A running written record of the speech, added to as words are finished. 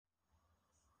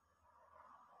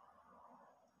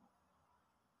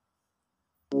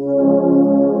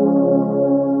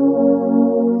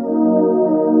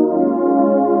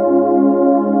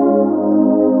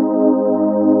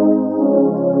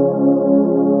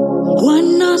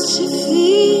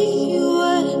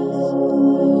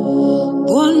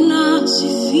Bwana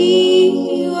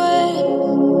asifiwe,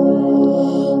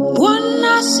 Bwana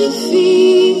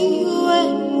asifiwe.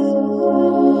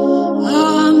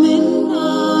 Amen,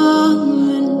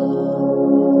 amen.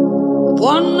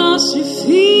 Bwana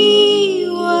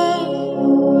asifiwe,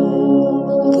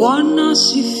 Bwana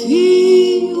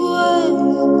asifiwe,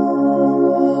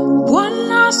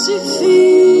 Bwana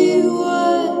asifiwe.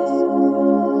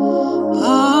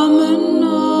 Amen,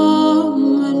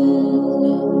 amen.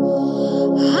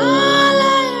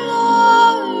 Hallelujah,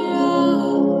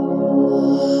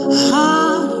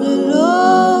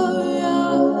 hallelujah.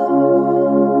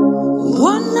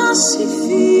 Bwana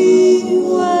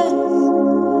asifiwe.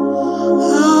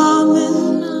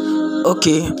 Amen.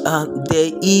 Okay,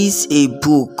 there is a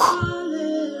book.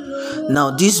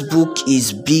 Now, this book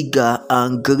is bigger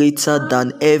and greater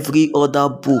than every other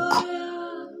book.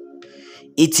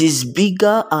 It is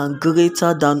bigger and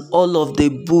greater than all of the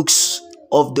books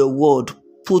of the world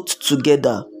put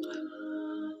together.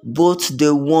 Both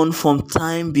the one from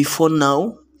time before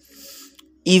now,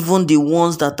 even the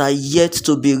ones that are yet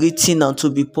to be written and to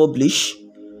be published,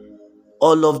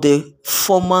 all of the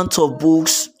format of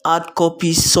books, hard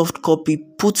copy, soft copy,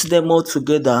 put them all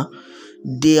together,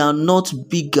 they are not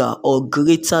bigger or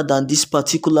greater than this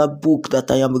particular book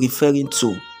that I am referring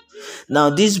to. Now,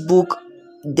 this book,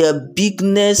 the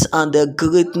bigness and the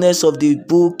greatness of the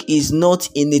book is not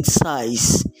in its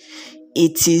size.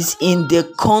 It is in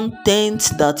the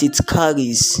content that it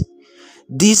carries.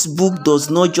 This book does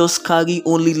not just carry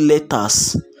only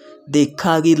letters, they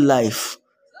carry life.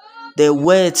 The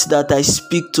words that I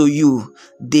speak to you,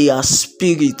 they are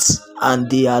spirits and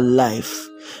they are life.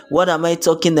 What am I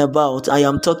talking about? I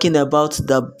am talking about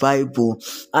the Bible.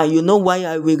 And you know why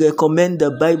I will recommend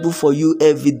the Bible for you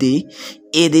every day?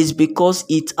 It is because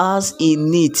it has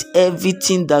in it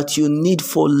everything that you need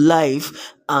for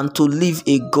life and to live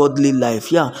a godly life.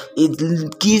 Yeah,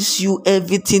 it gives you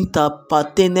everything that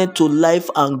pertains to life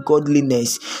and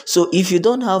godliness. So if you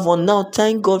don't have one now,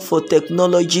 thank God for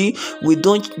technology. We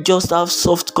don't just have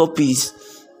soft copies.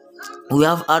 We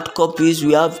have hard copies,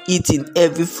 we have it in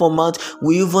every format,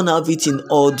 we even have it in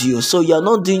audio. So you're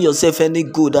not doing yourself any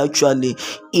good actually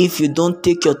if you don't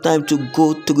take your time to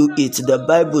go through it. The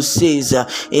Bible says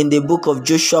in the book of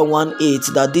Joshua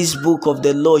 1:8 that this book of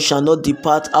the law shall not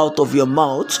depart out of your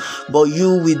mouth, but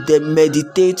you will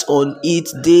meditate on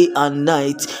it day and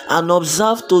night and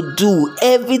observe to do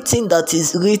everything that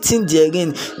is written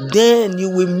therein. Then you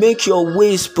will make your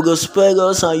ways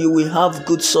prosperous and you will have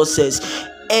good success.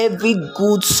 Every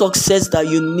good success that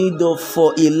you need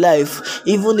for a life,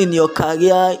 even in your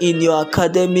career, in your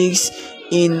academics,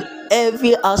 in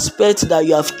every aspect that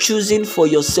you have chosen for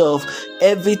yourself,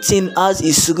 everything has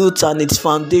its root and its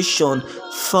foundation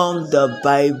from the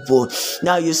Bible.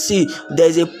 Now you see,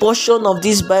 there's a portion of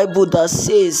this Bible that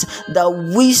says that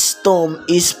wisdom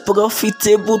is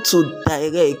profitable to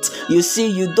direct. You see,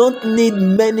 you don't need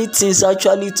many things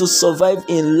actually to survive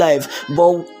in life,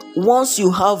 but once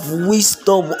you have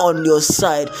wisdom on your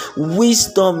side,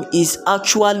 wisdom is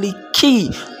actually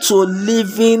key to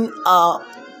living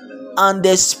and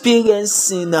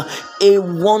experiencing a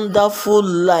wonderful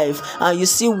life. And you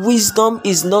see, wisdom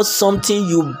is not something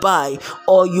you buy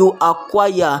or you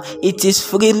acquire. It is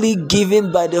freely given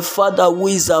by the Father who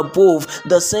is above.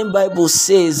 The same Bible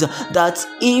says that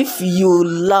if you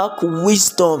lack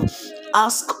wisdom,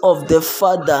 ask of the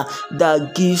Father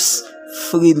that gives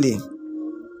freely.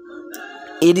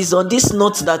 It is on this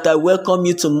note that I welcome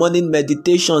you to morning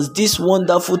meditations this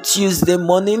wonderful Tuesday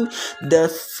morning, the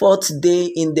 4th day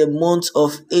in the month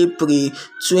of April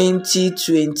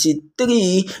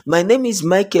 2023. My name is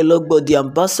Michael Ogbo, the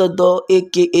ambassador,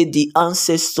 aka the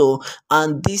ancestor,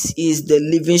 and this is the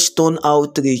Livingstone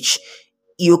Outreach.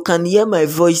 You can hear my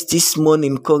voice this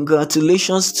morning.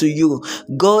 Congratulations to you.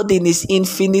 God in his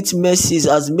infinite mercies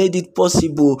has made it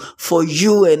possible for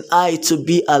you and I to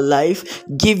be alive,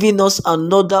 giving us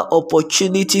another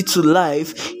opportunity to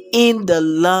live in the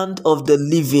land of the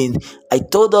living. I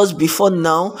told us before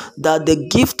now that the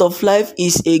gift of life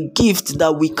is a gift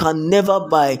that we can never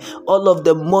buy. All of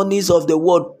the monies of the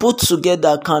world put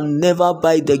together can never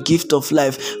buy the gift of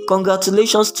life.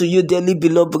 Congratulations to you, dearly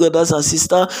beloved brothers and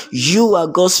sisters. You are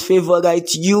God's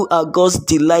favorite. You are God's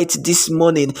delight this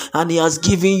morning, and he has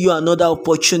given you another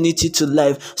opportunity to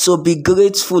live. So be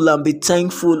grateful and be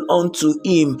thankful unto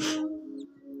him.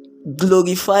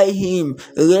 Glorify him,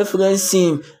 reference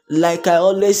him, Like I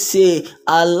always say,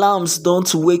 alarms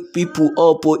don't wake people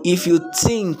up. Or if you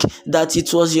think that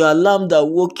it was your alarm that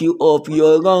woke you up,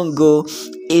 you're wrong.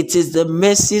 It is the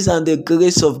mercies and the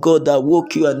grace of God that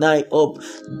woke you and I up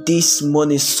this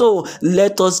morning. So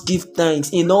let us give thanks.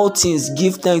 In all things,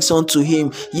 give thanks unto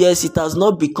Him. Yes, it has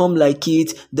not become like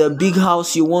it. The big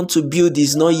house you want to build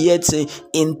is not yet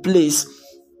in place.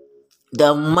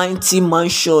 The mighty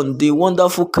mansion, the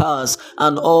wonderful cars,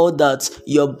 and all that.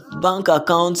 Your bank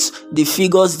accounts, the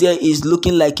figures there is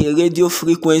looking like a radio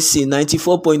frequency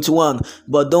 94.1.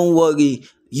 But don't worry,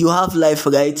 you have life,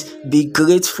 right? Be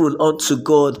grateful unto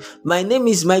God. My name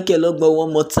is Michael Ogba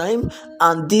one more time,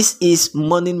 and this is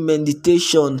morning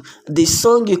meditation. The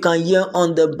song you can hear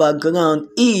on the background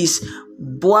is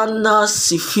Bwana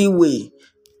Sifiwe.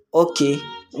 Okay,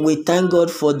 we thank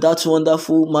God for that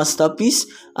wonderful masterpiece,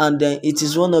 and it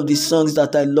is one of the songs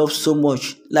that I love so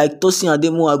much. Like Tosin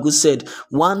Ademuagu said,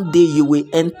 one day you will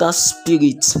enter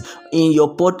spirit in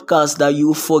your podcast that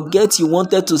you forget you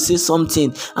wanted to say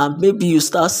something, and maybe you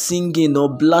start singing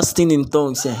or blasting in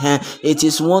tongues. It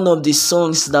is one of the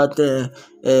songs that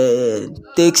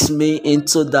takes me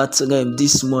into that realm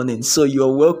this morning. So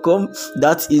you're welcome.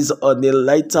 That is on a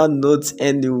lighter note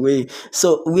anyway.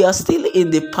 So we are still in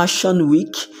the Passion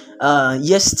Week.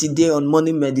 Yesterday on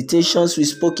morning meditations, we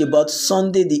spoke about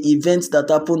Sunday, the events that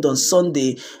happened on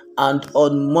Sunday and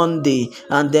on Monday,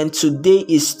 and then today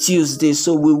is Tuesday.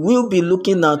 So we will be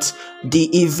looking at the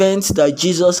events that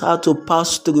Jesus had to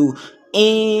pass through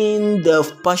in the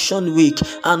Passion Week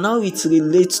and how it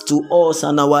relates to us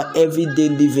and our everyday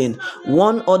living.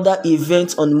 One other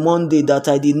event on Monday that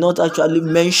I did not actually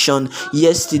mention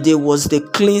yesterday was the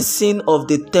cleansing of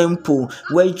the temple,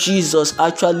 where Jesus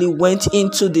actually went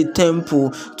into the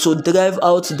temple to drive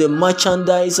out the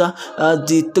merchandiser,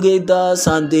 the traders,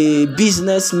 and the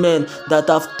businessmen that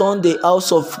have turned the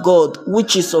house of God,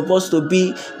 which is supposed to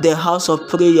be the house of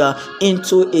prayer,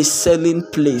 into a selling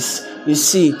place. You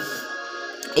see,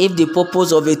 if the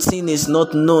purpose of a thing is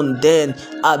not known, then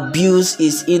abuse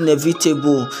is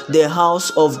inevitable. The house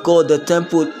of God, the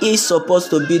temple, is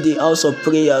supposed to be the house of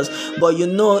prayers. But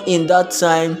in that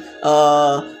time,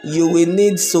 you will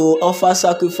need to offer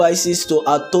sacrifices to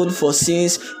atone for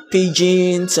sins,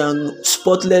 pigeons and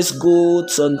spotless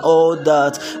goats and all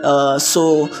that.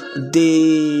 So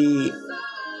the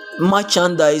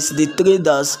merchandise, the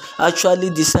traders actually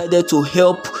decided to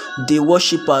help the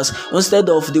worshippers. Instead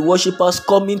of the worshippers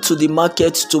coming to the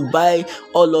market to buy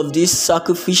all of these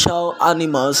sacrificial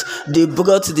animals, they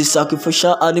brought the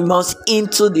sacrificial animals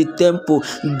into the temple,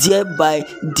 thereby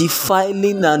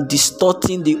defiling and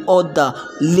distorting the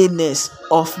orderliness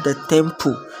of the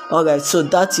temple. Alright, so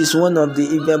that is one of the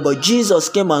events. But Jesus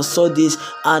came and saw this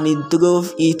and He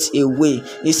drove it away.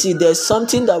 You see, there's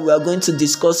something that we are going to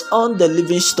discuss on the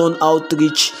Livingstone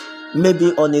Outreach,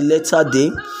 maybe on a later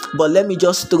day. But let me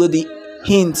just throw the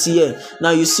hints here.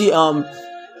 Now, you see,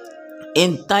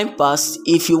 in time past,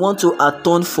 if you want to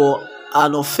atone for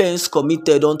an offense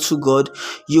committed unto God,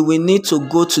 you will need to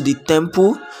go to the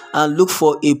temple and look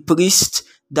for a priest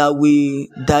that will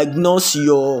diagnose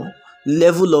your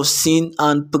level of sin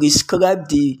and prescribe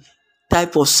the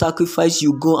type of sacrifice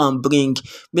you go and bring.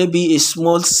 Maybe a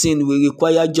small sin will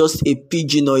require just a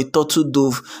pigeon or a turtle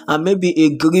dove, and maybe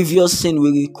a grievous sin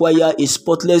will require a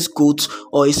spotless goat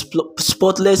or a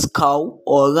spotless cow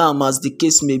or ram, as the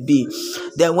case may be.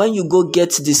 Then when you go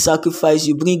get the sacrifice,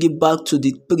 you bring it back to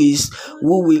the priest,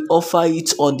 who will offer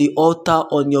it on the altar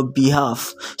on your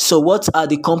behalf. So what are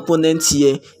the components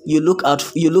here? You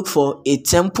look for a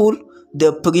temple,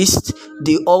 the priest,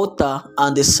 the altar,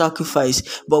 and the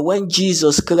sacrifice. But when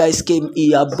Jesus Christ came,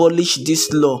 He abolished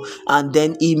this law, and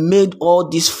then He made all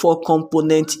these four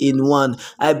components in one.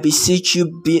 I beseech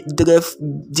you,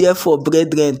 therefore,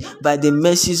 brethren, by the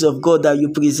mercies of God, that you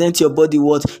present your body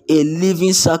what? A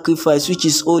living sacrifice, which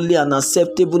is holy and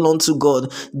acceptable unto God.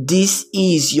 This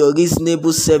is your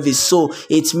reasonable service. So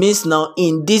it means now,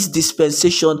 in this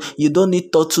dispensation, you don't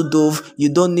need turtle dove, you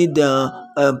don't need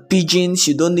pigeons,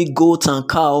 you don't need goat and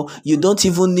cow, you don't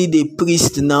even need a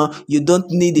priest now, you don't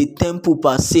need a temple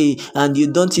per se, and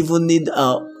you don't even need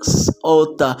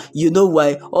altar. You know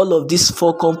why? All of these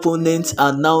four components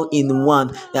are now in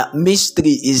one.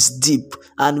 Mystery is deep,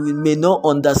 and we may not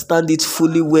understand it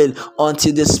fully well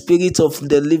until the Spirit of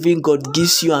the living God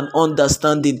gives you an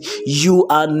understanding. You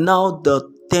are now the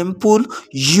temple,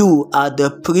 you are the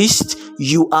priest,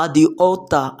 you are the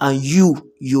altar, and you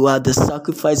you are the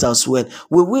sacrifice as well.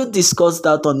 We will discuss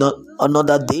that on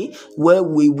another day, where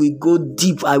we will go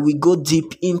deep. I will go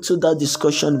deep into that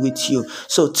discussion with you.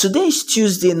 So today is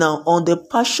Tuesday. Now, on the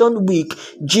Passion Week,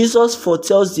 Jesus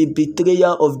foretells the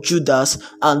betrayal of Judas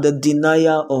and the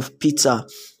denial of Peter.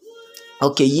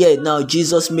 Okay, yeah, now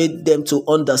Jesus made them to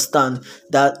understand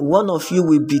that one of you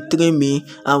will betray me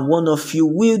and one of you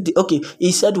will. Okay,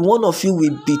 he said one of you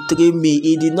will betray me.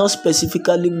 He did not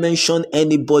specifically mention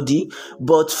anybody,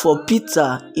 but for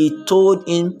Peter, he told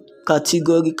him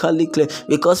categorically clear,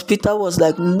 because Peter was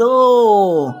like,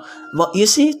 no. But you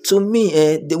see, to me,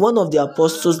 the one of the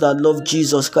apostles that loved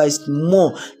Jesus Christ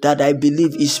more that I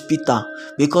believe is Peter,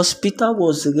 because Peter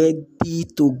was ready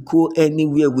to go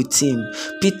anywhere with him.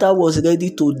 Peter was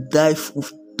ready to die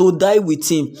with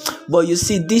him. But you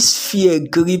see, this fear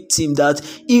gripped him, that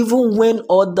even when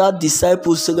other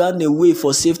disciples ran away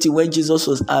for safety when Jesus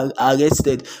was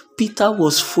arrested, Peter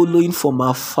was following from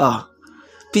afar.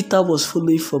 Peter was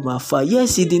following from afar.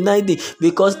 Yes, he denied it,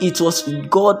 because it was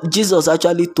God. Jesus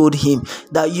actually told him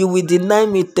that you will deny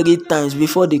me 3 times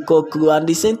before the cock crow. And at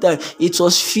the same time, it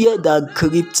was fear that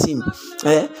gripped him.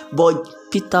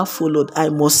 But Peter followed. I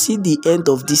must see the end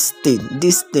of this thing.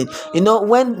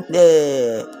 When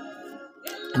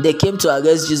they came to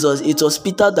arrest Jesus, it was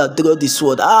Peter that drew the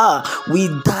sword. We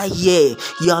die here.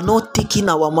 You are not taking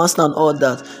our master and all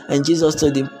that. And Jesus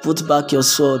told him, put back your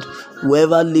sword.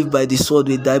 Whoever live by the sword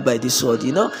will die by the sword,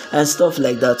 and stuff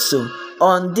like that. So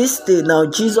on this day now,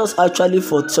 Jesus actually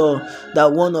foretold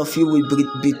that one of you will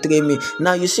betray me.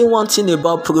 Now you see, one thing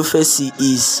about prophecy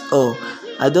is,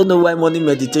 I don't know why morning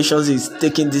meditations is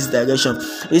taking this direction.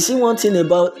 You see, one thing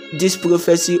about this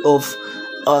prophecy of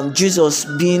Jesus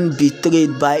being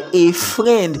betrayed by a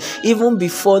friend, even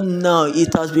before now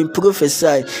it has been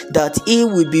prophesied that he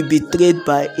will be betrayed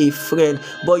by a friend.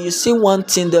 But you see one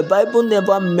thing, the Bible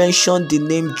never mentioned the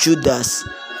name Judas.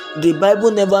 The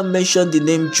Bible never mentioned the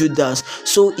name Judas.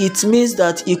 So it means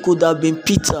that it could have been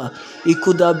Peter, it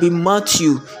could have been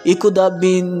Matthew, it could have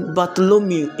been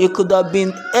Bartholomew, it could have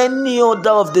been any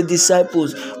other of the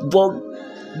disciples. But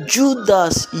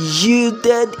Judas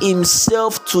yielded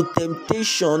himself to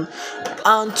temptation,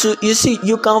 and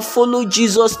you can follow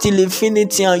Jesus till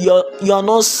infinity and you are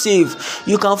not saved.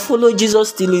 You can follow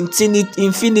Jesus till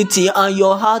infinity and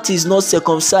your heart is not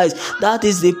circumcised. That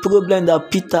is the problem that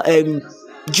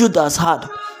Judas had.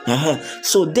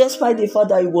 So despite the fact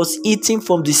that he was eating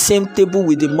from the same table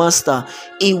with the master,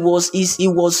 he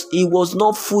was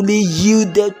not fully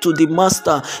yielded to the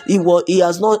master. He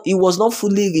was not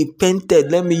fully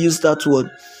repented. Let me use that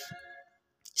word.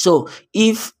 So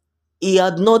if he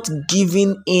had not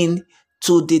given in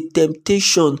to the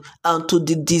temptation and to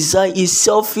the desire, his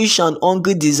selfish and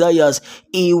hungry desires,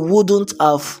 he wouldn't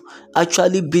have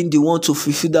actually been the one to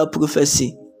fulfill that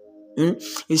prophecy.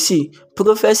 You see,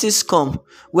 prophecies come,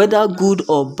 whether good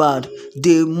or bad,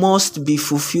 they must be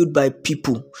fulfilled by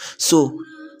people. So,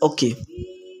 okay,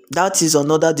 that is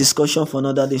another discussion for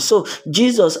another day. So,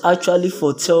 Jesus actually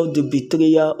foretold the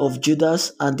betrayal of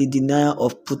Judas and the denial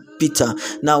of Peter.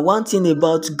 Now, one thing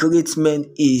about great men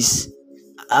is,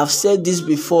 I've said this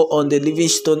before on the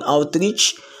Livingstone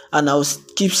Outreach, and I'll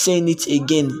keep saying it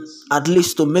again, at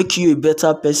least to make you a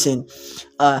better person.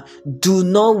 Do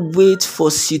not wait for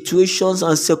situations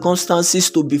and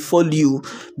circumstances to befall you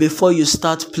before you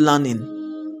start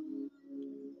planning.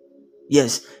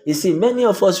 Yes, you see, many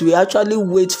of us, we actually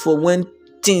wait for when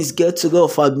things get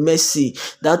rough and messy.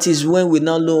 That is when we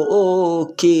now know,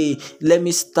 okay, let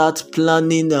me start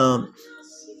planning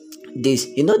this.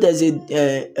 There's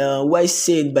a wise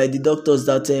saying by the doctors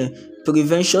that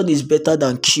prevention is better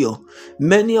than cure.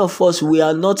 Many of us, we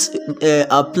are not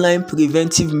applying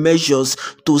preventive measures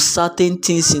to certain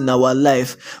things in our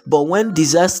life, but when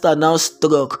disaster now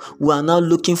struck, we are now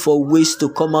looking for ways to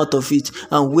come out of it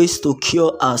and ways to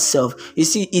cure ourselves. You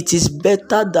see, it is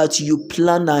better that you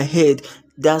plan ahead.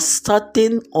 There are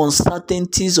certain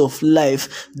uncertainties of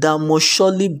life that must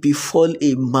surely befall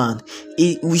a man.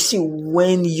 We see,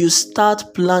 when you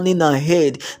start planning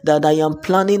ahead, that I am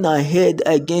planning ahead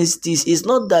against this, it's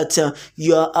not that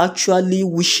you are actually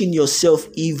wishing yourself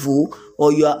evil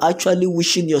or you are actually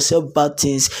wishing yourself bad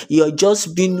things. You are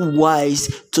just being wise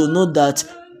to know that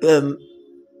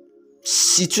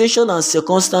situation and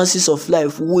circumstances of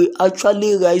life will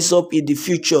actually rise up in the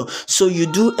future. So you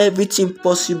do everything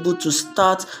possible to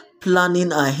start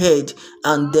planning ahead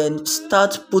and then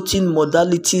start putting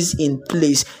modalities in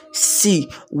place. See,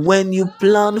 when you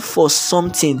plan for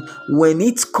something, when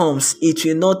it comes, it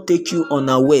will not take you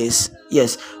unawares.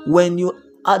 Yes, when you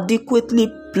adequately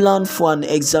plan for an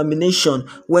examination.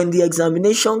 When the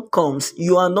examination comes,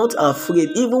 you are not afraid.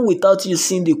 Even without you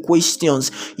seeing the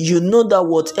questions, you know that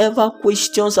whatever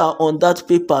questions are on that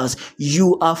papers,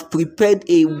 you have prepared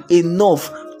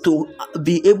enough to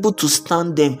be able to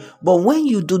stand them. But when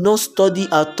you do not study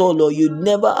at all, or you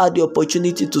never had the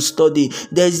opportunity to study,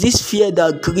 there's this fear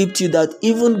that gripped you that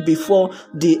even before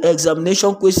the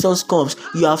examination questions comes,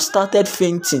 you have started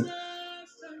fainting.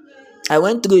 I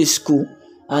went through a school,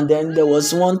 and then there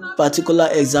was one particular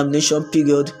examination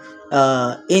period.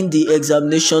 In the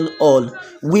examination hall,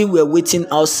 we were waiting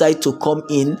outside to come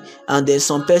in, and then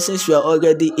some persons were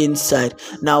already inside.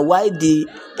 Now, while the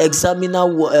examiner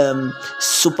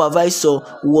supervisor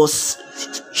was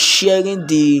sharing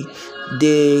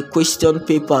the question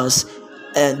papers,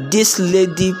 and this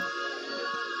lady,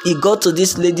 he got to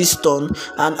this lady's turn,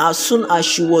 and as soon as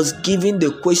she was giving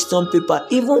the question paper,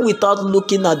 even without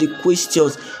looking at the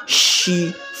questions,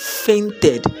 she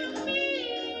fainted.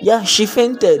 Yeah, she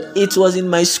fainted. It was in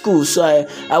my school, so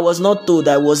I was not told.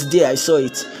 I was there. I saw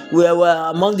it. We were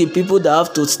among the people that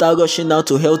have to start rushing out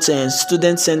to health and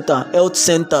health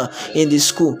center in the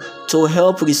school to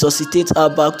help resuscitate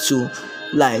her back to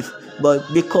life. But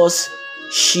because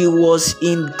she was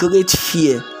in great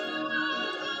fear,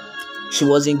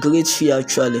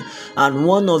 actually. And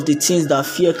one of the things that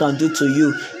fear can do to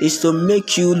you is to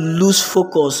make you lose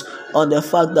focus on the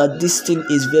fact that this thing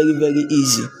is very, very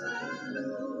easy.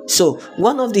 So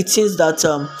one of the things that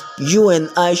you and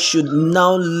I should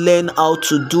now learn how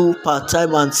to do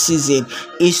part-time and season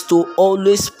is to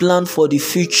always plan for the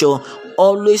future.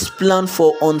 Always plan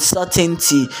for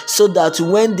uncertainty, so that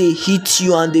when they hit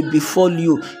you and they befall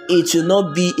you, it will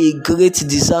not be a great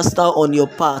disaster on your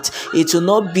part. It will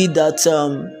not be that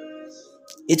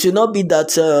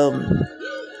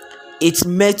it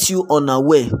met you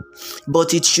unaware,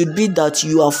 but it should be that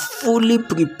you are fully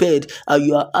prepared and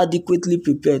you are adequately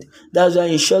prepared. That's why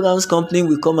insurance company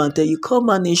will come and tell you, come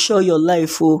and insure your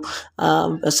life.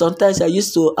 Sometimes I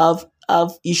used to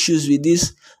have issues with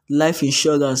this life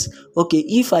insurance. Okay,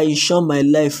 if I insure my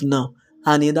life now,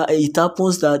 and it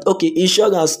happens that, okay,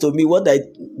 insurance, to me, what I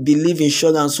believe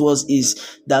insurance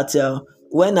is that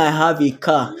when I have a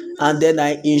car and then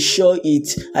I insure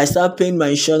it, I start paying my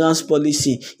insurance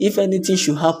policy. If anything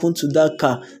should happen to that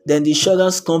car, then the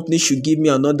insurance company should give me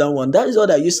another one. That is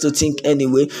what I used to think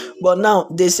anyway. But now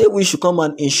they say we should come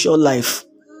and insure life.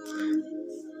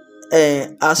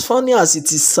 As funny as it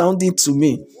is sounding to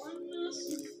me,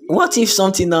 what if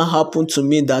something now happened to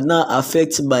me that now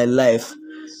affects my life?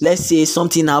 Let's say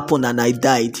something happened and I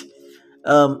died.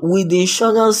 Will the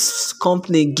insurance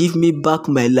company give me back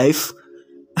my life?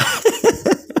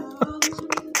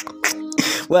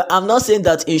 Well, I'm not saying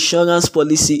that insurance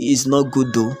policy is not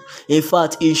good though. In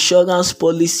fact, insurance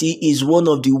policy is one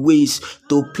of the ways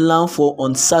to plan for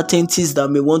uncertainties that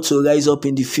may want to rise up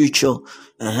in the future.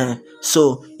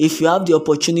 So if you have the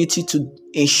opportunity to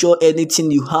insure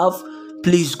anything you have,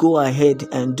 please go ahead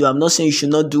and do. I'm not saying you should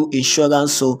not do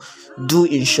insurance, so do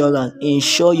insurance.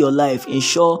 Insure your life,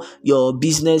 insure your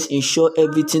business, insure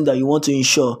everything that you want to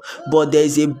insure. But there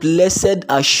is a blessed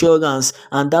assurance,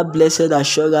 and that blessed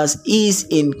assurance is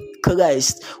in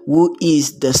Christ, who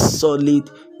is the solid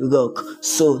rock.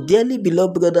 So, dearly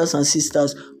beloved brothers and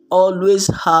sisters, always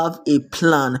have a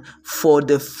plan for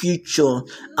the future.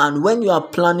 And when you are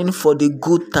planning for the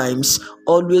good times,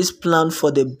 always plan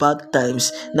for the bad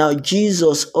times. Now,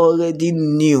 Jesus already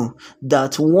knew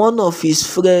that one of his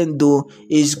friends though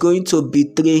is going to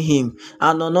betray him,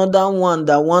 and another one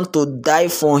that want to die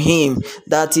for him,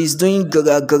 that is doing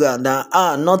gra.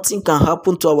 Now, nothing can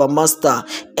happen to our master.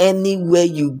 Anywhere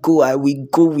you go, I will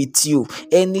go with you.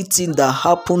 Anything that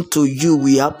happened to you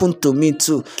will happen to me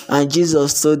too. And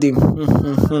Jesus told him,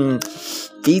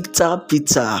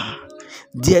 Peter,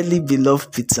 dearly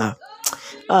beloved Peter,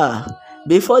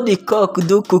 before the cock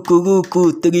do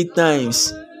kukuruku 3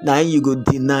 times, now you go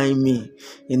deny me.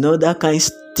 You know, that kind of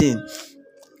thing.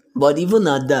 But even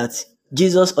at that,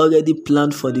 Jesus already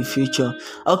planned for the future.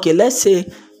 Okay, let's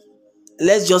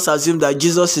just assume that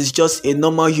Jesus is just a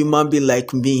normal human being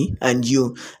like me and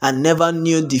you, and never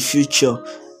knew the future.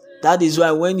 That is why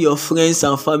when your friends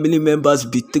and family members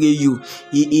betray you,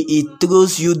 it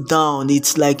throws you down.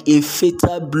 It's like a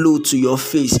fatal blow to your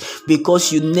face,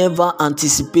 because you never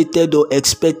anticipated or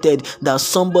expected that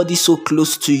somebody so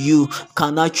close to you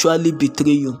can actually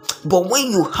betray you. But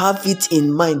when you have it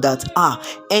in mind that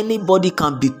anybody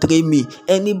can betray me,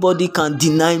 anybody can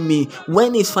deny me,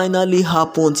 when it finally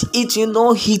happens, it will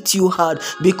not hit you hard,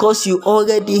 because you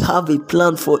already have a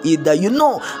plan for it, that you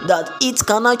know that it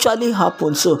can actually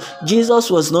happen. So Jesus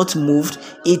was not moved.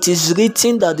 It is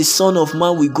written that the Son of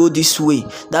Man will go this way.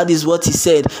 That is what he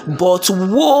said. But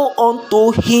woe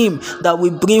unto him that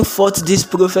will bring forth this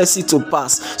prophecy to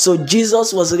pass. So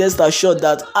Jesus was rest assured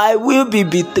that I will be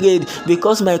betrayed,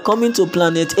 because my coming to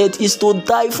planet Earth is to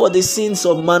die for the sins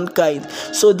of mankind.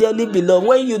 So dearly beloved,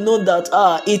 when you know that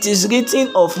it is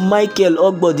written of Michael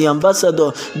Ogbo, the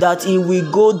ambassador, that he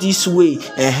will go this way,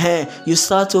 you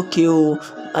start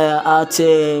at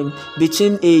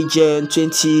between age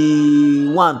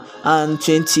 21 and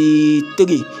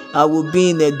 23, I will be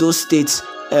in those states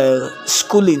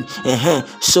schooling.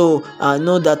 So I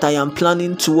know that I am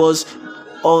planning towards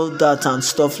all that and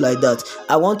stuff like that.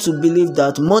 I want to believe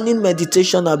that morning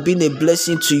meditation have been a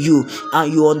blessing to you,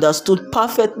 and you understood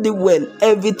perfectly well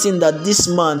everything that this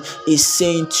man is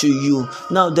saying to you.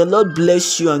 Now the Lord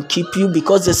bless you and keep you,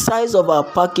 because the size of our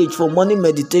package for morning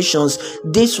meditations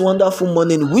this wonderful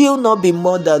morning will not be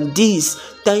more than this.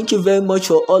 Thank you very much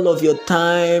for all of your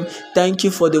time. Thank you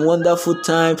for the wonderful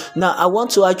time. Now, I want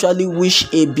to actually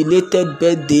wish a belated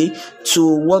birthday to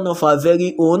one of our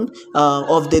very own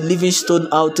of the Livingstone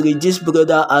Outreach. This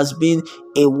brother has been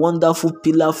a wonderful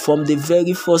pillar from the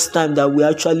very first time that we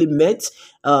actually met.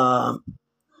 A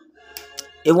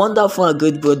wonderful and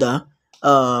great brother,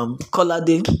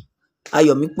 Kolade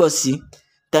Ayomikbosi.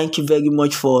 Thank you very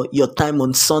much for your time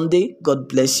on Sunday. God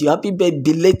bless you. Happy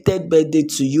belated birthday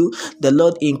to you. The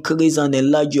Lord increase and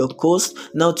enlarge your coast.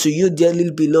 Now to you,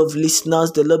 dearly beloved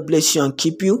listeners, the Lord bless you and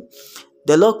keep you.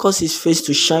 The Lord cause his face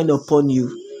to shine upon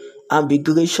you and be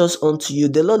gracious unto you.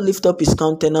 The Lord lift up his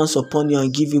countenance upon you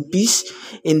and give you peace.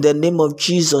 In the name of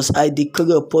Jesus, I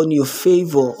declare upon you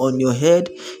favor on your head,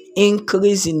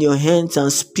 increase in your hands,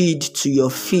 and speed to your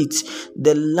feet.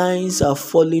 The lines are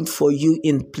falling for you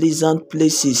in pleasant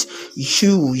places.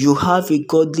 You have a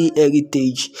godly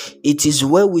heritage. It is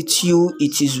well with you.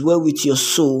 It is well with your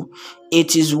soul.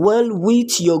 It is well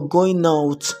with your going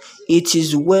out. It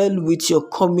is well with your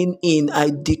coming in. I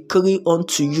decree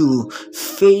unto you,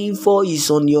 favor is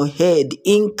on your head,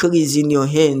 increase in your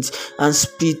hands, and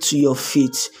speed to your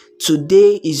feet.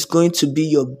 Today is going to be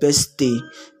your best day.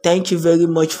 Thank you very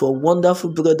much for wonderful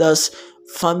brothers,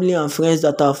 family, and friends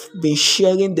that have been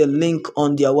sharing the link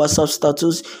on their WhatsApp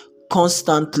status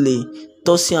constantly.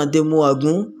 Tosin Ademu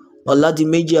Agun,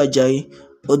 Oladimeji Ajayi,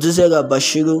 Oduzera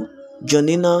Bashiru,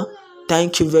 Jonina.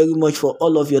 Thank you very much for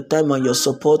all of your time and your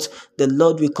support. The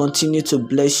Lord will continue to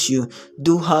bless you.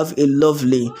 Do have a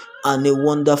lovely and a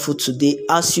wonderful today.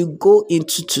 As you go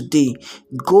into today,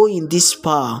 go in this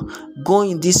power, go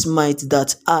in this might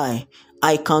that I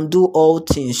can do all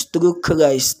things through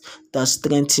Christ that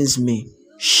strengthens me.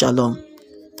 Shalom.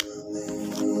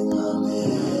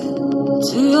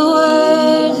 To your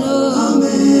word,